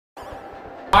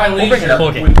My leisure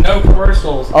Okay. with no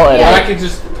commercials. Oh, yeah. I could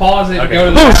just pause it and Okay. go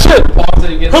to the pause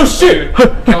it and get some food.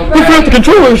 Come I forgot the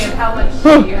controllers! How much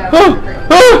do you have?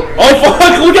 Oh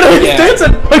fuck! Look at him! He's Yeah.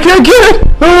 dancing! I can't get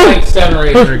it! Like 7 or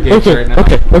 800 gigs right now.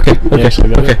 Okay.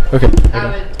 I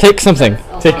would Take something.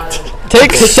 take Take something! All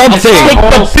Take the stuff big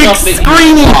that you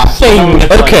screeny watch. Some of thing! it's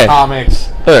like Okay. comics.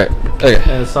 Alright, okay.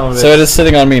 And some of So it is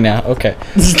sitting on me now, okay.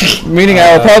 Meaning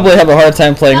I will probably have a hard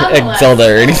time playing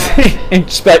Zelda or anything.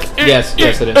 Just like, Yes,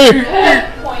 it is.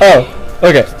 oh,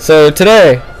 okay. So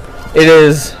today,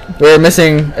 we're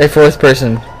missing a 4th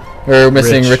person. We're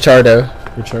missing Rich. Richardo.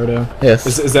 Richardo. Yes.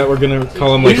 Is that we're gonna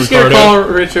call him We like just gonna Ricardo?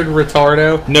 call Richard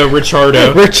Retardo. No,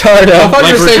 Richardo. Richardo. I thought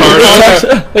you were saying Ricardo.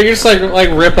 Ricardo. Like you're just like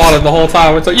rip on him the whole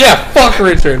time. It's like, yeah, fuck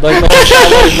Richard. Like the whole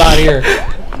time when he's not here.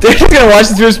 They're just gonna watch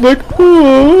this video and be like,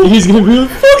 oh, He's gonna be like,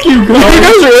 fuck you you guys.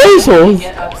 guys are assholes.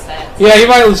 get upset. Yeah, he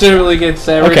might legitimately get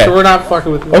sad. Okay. Richard, we're not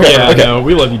fucking with. Okay. Yeah, no,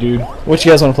 we love you, dude. What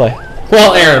you guys want to play?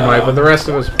 Well, Aaron might, but the rest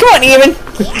of us. Come on, Evan.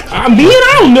 Me,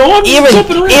 I don't know. I'm just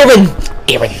jumping around. Evan.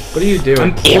 What are you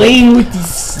doing? Playing with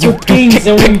these stupid games.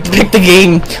 Pick the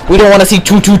game. We don't want to see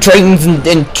two trains and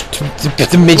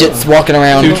the midgets walking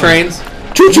around. 2 trains.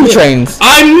 Choo-choo trains.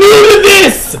 I'm new to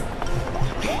this.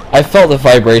 I felt the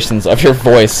vibrations of your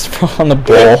voice on the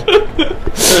bowl.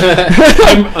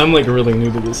 I'm like really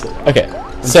new to this. Okay,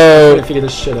 Trying so to figure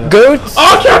this shit out. go.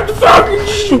 Oh, Captain Falcon!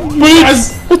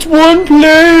 It's one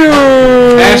player.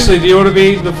 Ashley, do you want to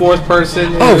be the 4th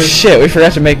person? Oh shit, we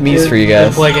forgot to make meats for you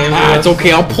guys. Play games. Ah, with it's us?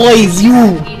 okay. I'll play as you.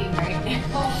 Eating right now.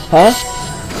 Huh?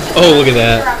 Oh, look at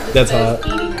that. That's hot.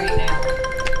 Eating right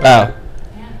now. Oh,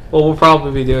 Well, we'll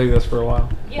probably be doing this for a while.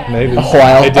 Yeah. Maybe. a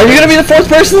while. I did Are you it. gonna be the 4th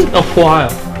person? A while.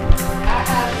 I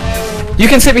have no. You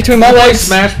can sit between my Play legs.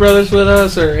 Smash Brothers with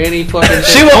us or any fucking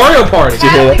She will- Mario Party. She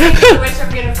will- I have to which I'm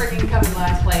gonna freaking come in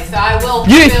last place, so I will.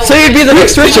 So you'd be the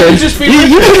next Richard. You just be You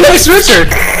be the next Richard.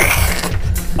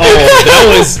 Oh,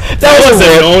 that was was a a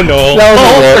rip. no-no. That was a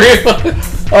All rip. 3 of us.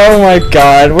 Oh my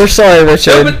god, we're sorry,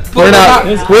 Richard. No, but We're not.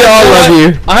 not- We all love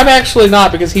you. I'm actually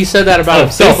not because he said that about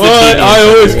himself. it's the But TV. I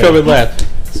always come in last.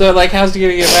 So like, how's he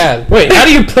gonna get mad? Wait, how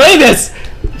do you play this?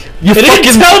 You It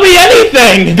didn't tell me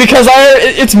anything. Because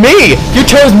it's me. You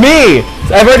chose me.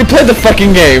 I've already played the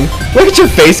fucking game. Look at your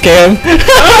face cam.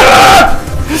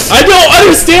 I don't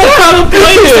understand how to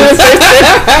play this.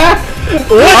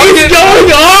 What is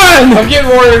going on? I'm getting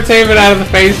more entertainment out of the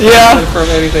face Yeah. than from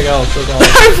anything else. That's all.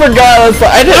 I forgot.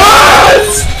 I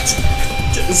didn't.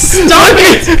 Stop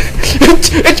it!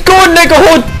 It's going like a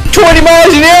whole 20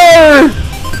 miles an hour.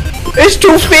 It's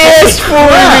too fast for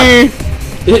me.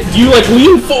 You like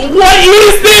lean forward. What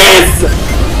is this?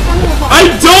 I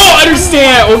don't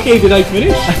understand. Okay, did I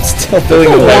finish? I'm still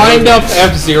feeling the Wind up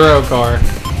F-Zero car.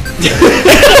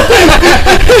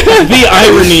 The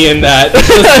irony in that. Just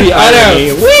the I know.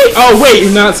 irony. Wait. Oh wait,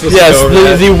 you're not supposed Yes, to go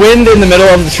over that. the wind in the middle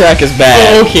of the track is bad.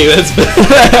 Oh, okay, that's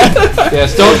bad.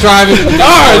 Yes, don't drive into the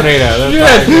tornado. That's yes.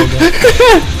 not a good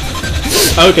thing.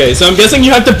 Okay, so I'm guessing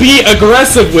you have to be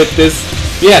aggressive with this.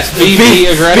 Yes, be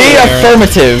aggressive. Be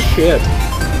affirmative. Shit.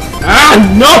 Ah,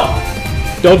 no!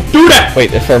 Don't do that!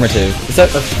 Wait, affirmative. Is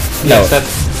that? No. Yes,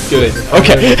 that's good.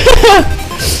 Okay.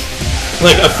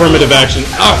 Like affirmative action.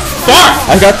 Oh, fuck!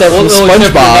 I got that from Well,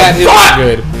 except for that SpongeBob. is Fuck!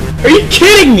 good. Are you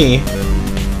kidding me?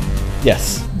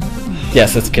 Yes.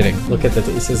 Yes, that's kidding. Look at that.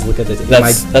 It says look at that.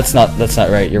 That's not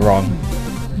right. You're wrong.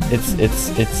 It's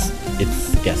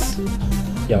yes.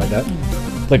 Yeah, like that.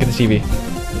 Look at the TV.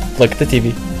 Look at the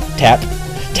TV. Tap.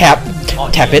 Tap.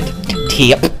 Tap it.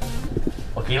 Tap.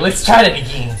 Okay, let's try that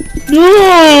again. No!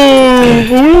 I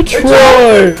wanna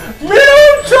try! No,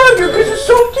 Tiger, because it's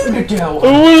so cute to I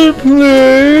wanna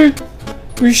play!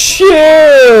 We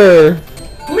share!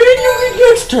 When you get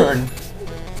next turn?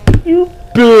 You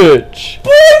bitch!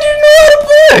 But I didn't know how to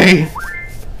play!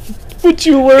 But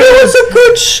you learned! It was a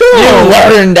good show! You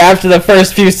learned after the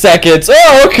first few seconds!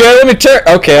 Oh, okay, let me turn-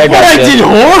 Okay, I got But I you. did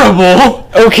horrible!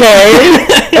 Okay!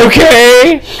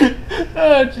 Okay!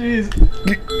 Oh, jeez.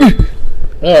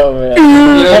 Oh, man.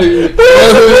 It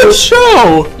was a good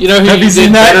show! You know who Have you you did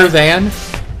seen that? better than?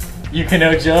 You can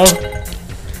know Joe?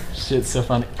 Shit's so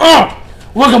funny. Oh!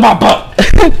 Look at my butt!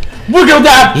 Look at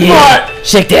that butt!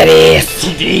 Shake that ass!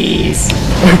 Jeez!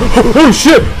 Oh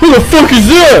shit! Who the fuck is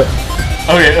that?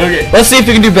 Okay. Let's see if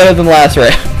you can do better than last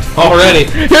round. Already.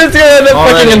 Here's the guy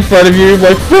fucking in front of you,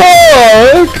 like,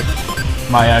 fuck!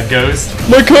 My ghost.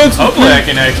 My cunt's Hopefully I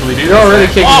can actually do You're this. already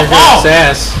kicking your ghost's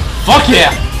ass. Fuck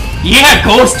yeah! Yeah,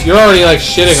 ghost! You're already like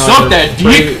shitting Suck on that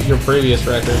dick. your previous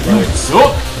record. Like,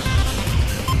 Suck!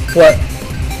 What?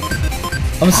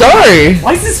 I'm sorry!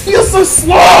 Why does this feel so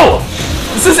slow?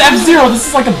 This is F-Zero. This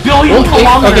is like a billion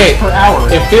kilometers per hour.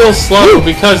 It feels slow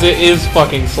because it is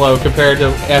fucking slow compared to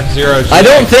F-Zero. I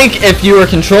don't think if you were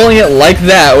controlling it like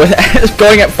that, with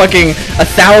going at fucking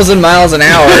 1,000 miles an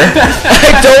hour,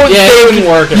 I don't think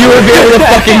you would be able to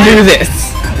fucking do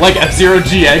this. Like F-Zero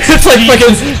GX. It's like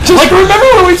fucking. Like, remember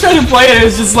when we tried to play it? It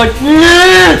was just like,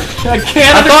 I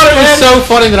can't. I thought it was so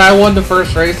funny that I won the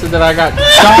first race and that I got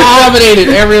dominated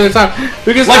every other time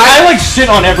because like I like shit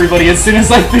on everybody as soon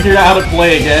as I figured out how to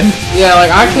play again. Yeah,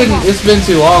 like I couldn't. It's been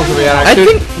too long for me. And I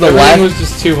think the everything was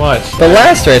just too much. The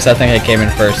last race, I think I came in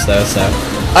first though, so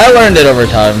I learned it over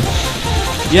time.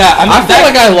 Yeah, I mean, I feel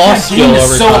like I lost skill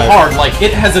over so time. hard. Like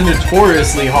it has a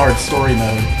notoriously hard story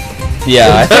mode.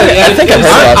 Yeah, I think I've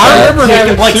heard about that. I remember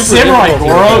having like super Samurai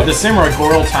difficult Goro, with the Samurai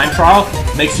Goro time trial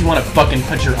makes you want to fucking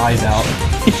punch your eyes out.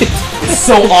 It's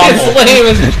so awful. It's lame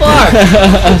as fuck.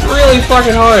 It's really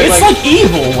fucking hard. It's like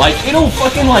evil. Like it'll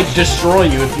fucking like destroy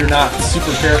you if you're not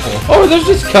super careful. Oh, there's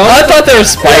just cones. I thought they were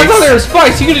spikes. I thought they were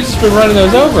spikes. You could have just been running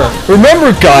those over.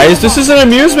 Remember, guys, this is an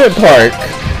amusement park.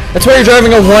 That's why you're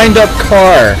driving a wind-up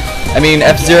car. I mean,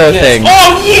 F-Zero thing.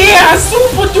 Oh yeah,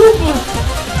 super duper.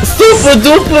 Super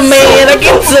duper man, I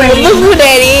get some. Look at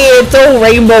that is, it's all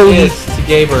rainbow. It's a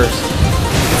gay burst.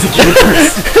 It's a gay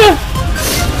burst.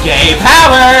 Gay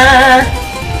power.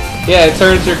 Yeah, it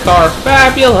turns your car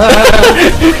fabulous.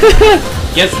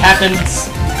 Gives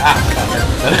Captain's.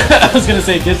 I was gonna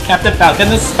say gives Captain Falcon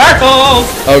the sparkles.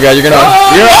 Oh god, you're gonna.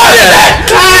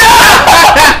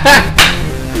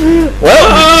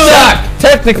 Well,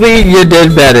 technically you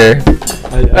did better.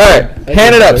 Alright,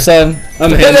 hand it up, son.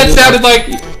 That sounded like.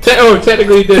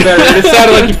 Technically you did better. It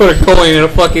sounded like you put a coin in a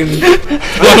fucking. Good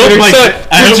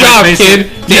job, kid.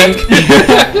 Dink.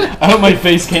 I hope my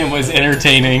face cam was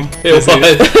entertaining. It was.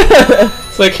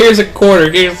 It's like, here's a quarter.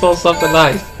 Get yourself something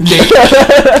nice. Dink.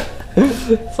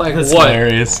 It's like, That's what?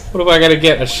 hilarious. What am I gonna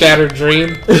get? A shattered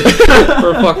dream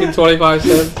for fucking 25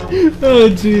 cents? Oh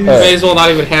jeez. You may as well not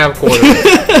even have quarters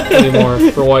anymore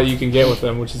for what you can get with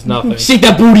them, which is nothing. Shake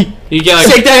that booty. You get like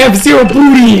Shake that F-Zero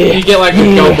booty. you get like a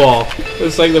gumball.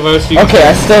 It's like the most you can Okay,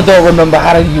 I still don't remember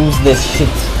how to use this shit.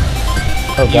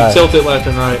 Oh you god. tilt it left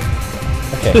and right.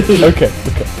 Okay.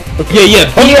 Yeah.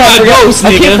 Oh Beat yeah, my ghost,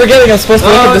 I keep nigga. forgetting I'm supposed to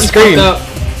look at the you screen. fucked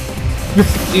up.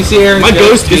 Do you see Aaron? My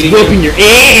ghost is beating whooping you? your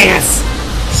ass.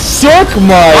 Suck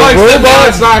my Oh, except now robot.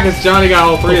 it's not because Johnny got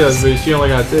all three of those boosts. You only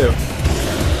got two.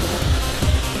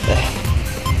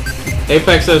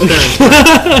 Apex those turns.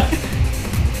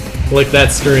 Lick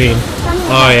that screen.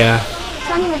 Oh yeah.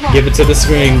 Give it to the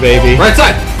screen, baby. Right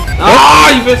side.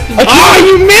 Ah, you missed it. Oh,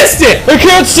 you missed it. I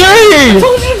can't see! I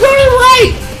told you to go to the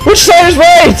right. Which side is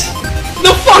right?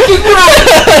 The fucking right.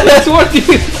 That's what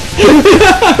you.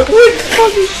 Which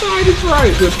fucking side is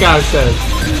right? This guy says.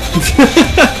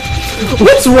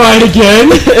 What's right again?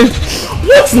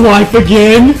 What's life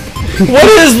again? What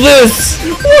is this?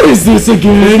 What is this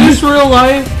again? Is this real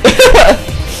life?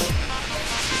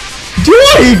 Do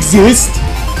I exist?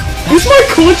 Is my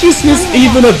consciousness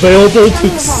even available to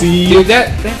see? Dude, that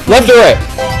Left or right?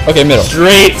 Okay, middle.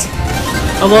 Straight.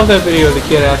 I love that video of the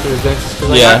kid after the dentist. 'Cause,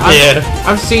 like, Yeah.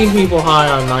 I've seen people high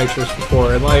on nitrous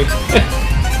before, and like,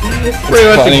 pretty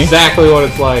much funny. exactly what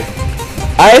it's like.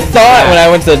 I thought when I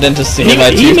went to the dentist to get my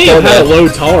He teeth may have pulled had a out. low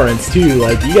tolerance too.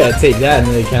 Like you gotta take that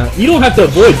into account. You don't have to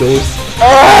avoid those.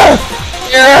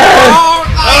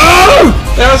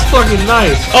 That was fucking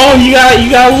nice. Oh, you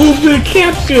got a little bit of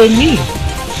capture in me.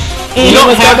 And You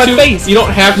don't have my to. face. You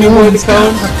don't have to avoid the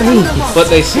cones, but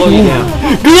they slow you down.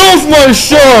 Get off my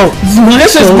show!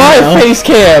 This is my face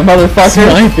cam,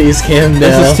 motherfucker. my face cam now.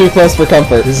 This is too close for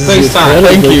comfort. This is FaceTime.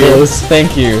 Thank incredibly you. close.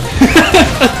 Thank you.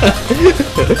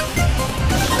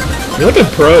 You're looking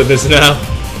pro at this now.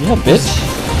 Yeah, bitch.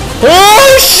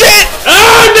 Oh shit!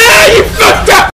 Oh no! You fucked up!